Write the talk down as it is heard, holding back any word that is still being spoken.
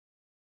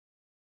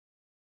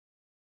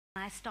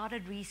I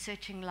started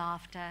researching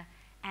laughter,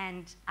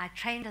 and I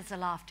trained as a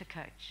laughter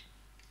coach.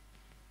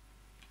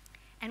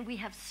 And we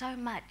have so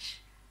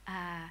much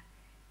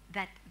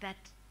that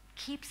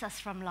keeps us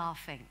from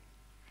laughing.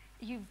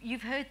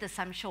 You've heard this,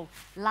 I'm sure.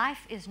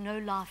 Life is no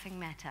laughing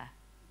matter.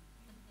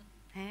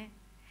 Eh?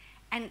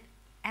 And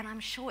I'm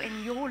sure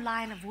in your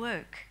line of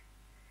work,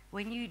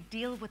 when you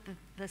deal with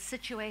the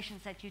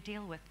situations that you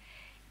deal with,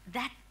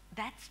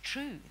 that's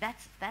true.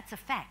 That's a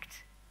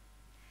fact.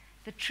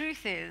 The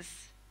truth is,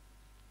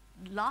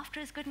 laughter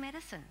is good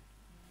medicine.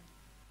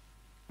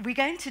 We're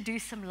going to do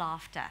some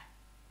laughter.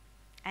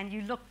 And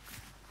you look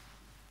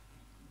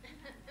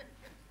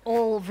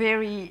all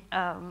very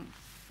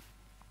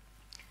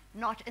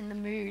not in the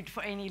mood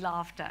for any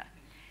laughter.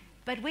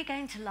 But we're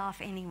going to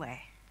laugh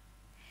anyway.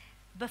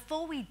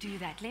 Before we do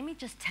that, let me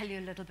just tell you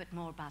a little bit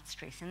more about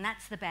stress. And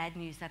that's the bad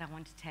news that I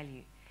want to tell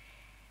you.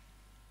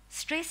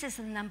 Stress is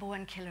the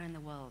 #1 killer in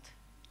the world.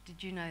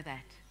 Did you know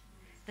that?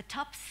 The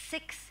top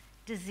 6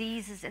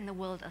 diseases in the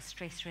world are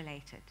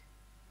stress-related.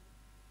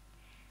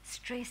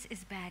 Stress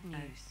is bad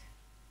news.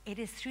 It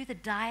is through the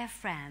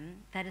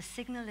diaphragm that a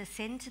signal is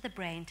sent to the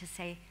brain to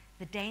say,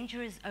 the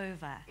danger is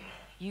over,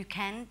 you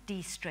can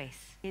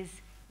de-stress.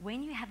 Is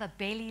when you have a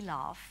belly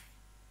laugh,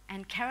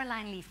 and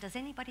Caroline Leaf, does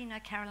anybody know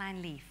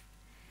Caroline Leaf?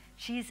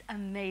 She's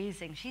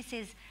amazing. She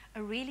says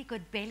a really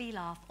good belly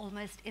laugh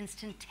almost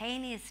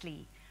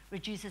instantaneously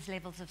reduces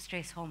levels of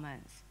stress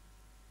hormones.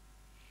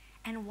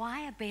 And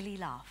why a belly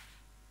laugh?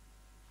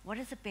 What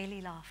does a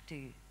belly laugh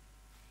do?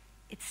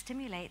 It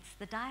stimulates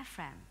the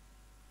diaphragm.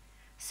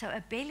 So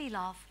a belly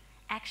laugh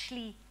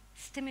actually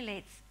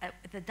stimulates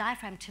the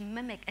diaphragm to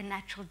mimic a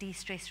natural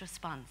de-stress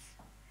response.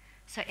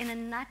 So in a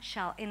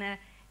nutshell, in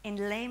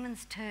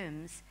layman's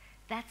terms,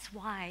 that's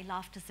why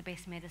laughter is the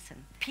best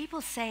medicine.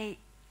 People say,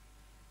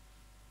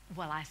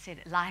 well, I said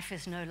it, life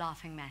is no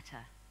laughing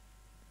matter.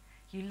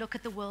 You look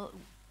at the world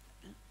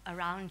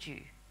around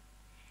you,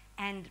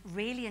 and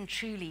really and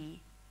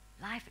truly,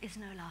 life is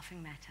no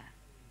laughing matter.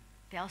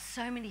 There are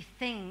so many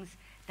things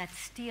that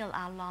steal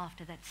our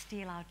laughter, that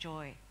steal our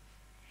joy.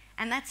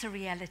 And that's a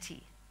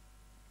reality.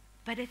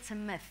 But it's a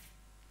myth.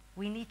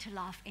 We need to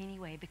laugh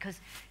anyway,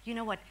 because you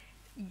know what?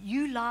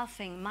 You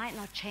laughing might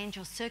not change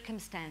your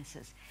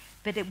circumstances,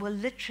 but it will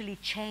literally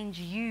change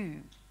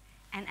you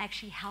and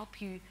actually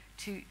help you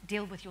to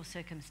deal with your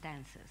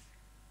circumstances.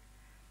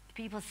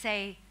 People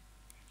say,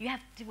 you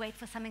have to wait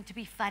for something to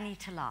be funny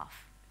to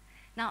laugh.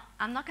 Now,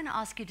 I'm not going to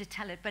ask you to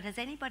tell it, but has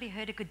anybody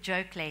heard a good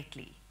joke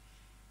lately?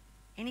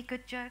 Any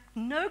good joke?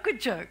 No good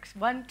jokes.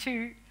 1,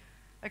 2,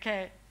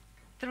 okay,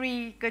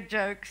 3 good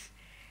jokes.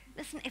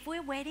 Listen, if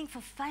we're waiting for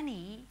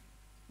funny,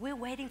 we're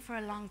waiting for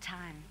a long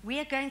time. We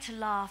are going to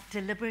laugh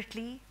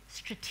deliberately,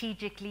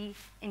 strategically,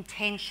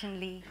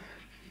 intentionally.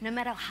 No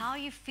matter how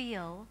you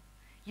feel,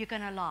 you're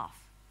going to laugh.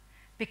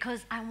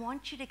 Because I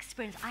want you to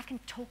experience, I can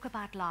talk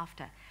about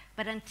laughter,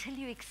 but until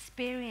you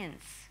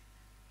experience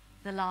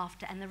the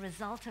laughter and the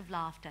result of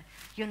laughter,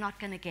 you're not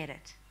going to get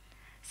it.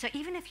 So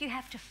even if you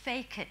have to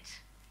fake it,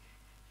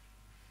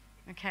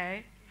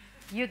 okay,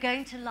 you're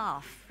going to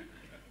laugh.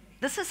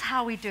 This is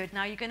how we do it.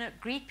 Now, you're going to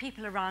greet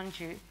people around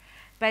you,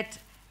 but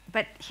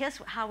here's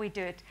how we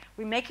do it.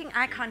 We're making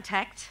eye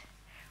contact.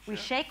 We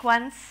shake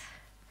once,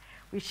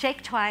 we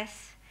shake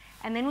twice,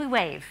 and then we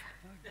wave.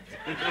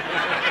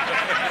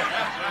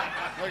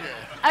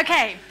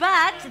 Okay,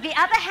 but the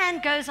other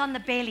hand goes on the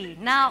belly.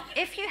 Now,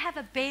 if you have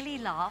a belly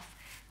laugh,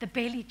 the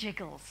belly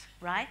jiggles,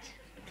 right?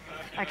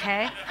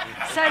 Okay?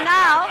 So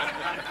now,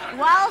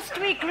 whilst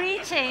we're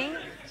greeting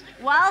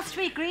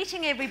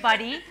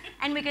everybody,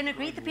 and we're going to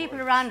greet the people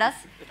around us,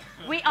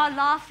 we are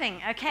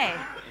laughing, okay?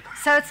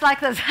 So it's like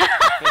this.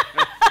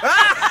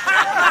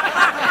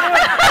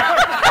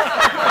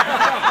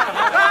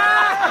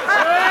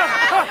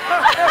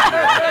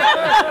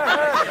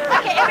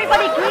 Okay,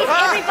 everybody greet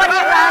everybody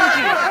around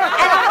you.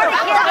 And I want to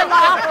hear the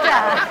laughter.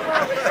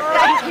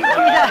 Thank you,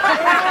 Peter.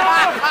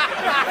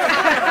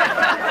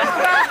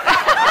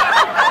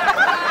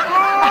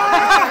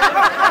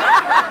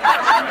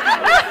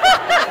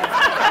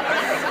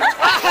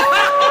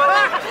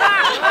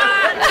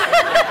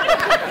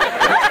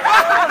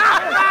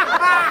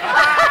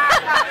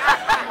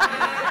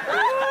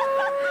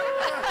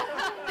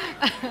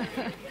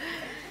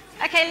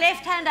 Okay,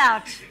 left hand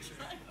out.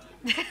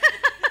 Is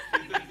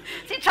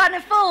he trying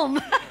to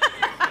film?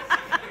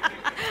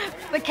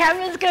 The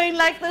camera's going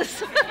like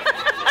this.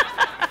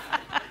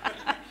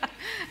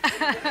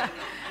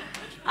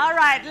 All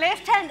right,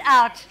 left hand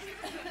out.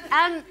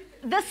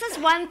 This is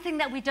one thing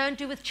that we don't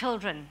do with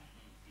children,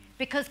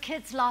 because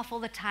kids laugh all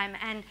the time,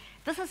 and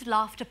this is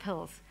laughter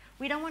pills.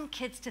 We don't want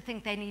kids to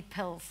think they need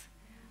pills,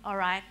 all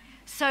right?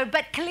 So,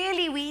 but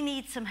clearly we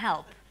need some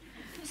help.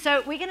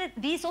 So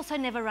these also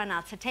never run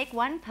out. So take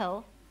one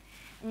pill,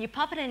 and you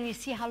pop it in, and you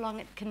see how long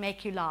it can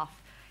make you laugh.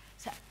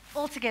 So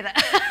all together.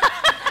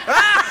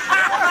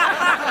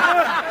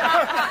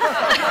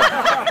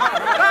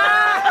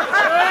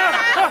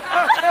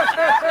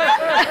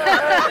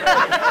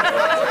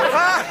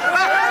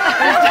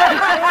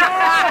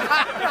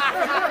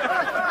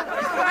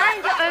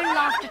 Find your own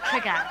laughter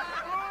trigger.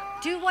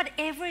 Do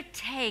whatever it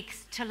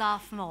takes to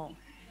laugh more.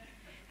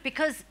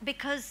 Because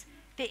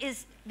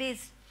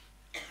there's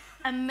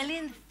a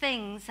million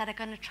things that are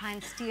going to try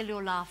and steal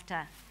your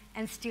laughter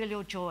and steal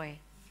your joy.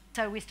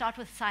 So we start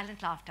with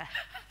silent laughter.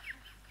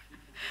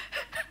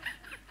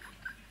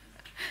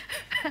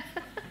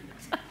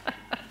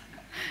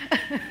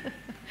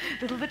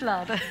 A little bit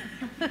louder.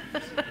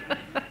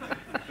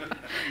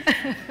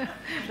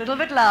 A little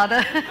bit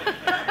louder.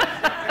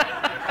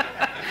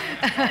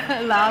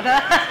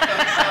 Louder.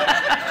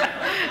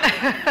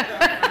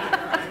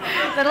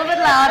 A little bit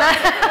louder.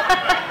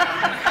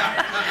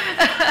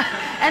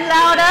 And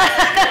louder.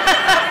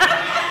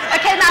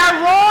 Okay, now a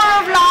roar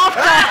of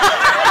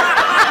laughter.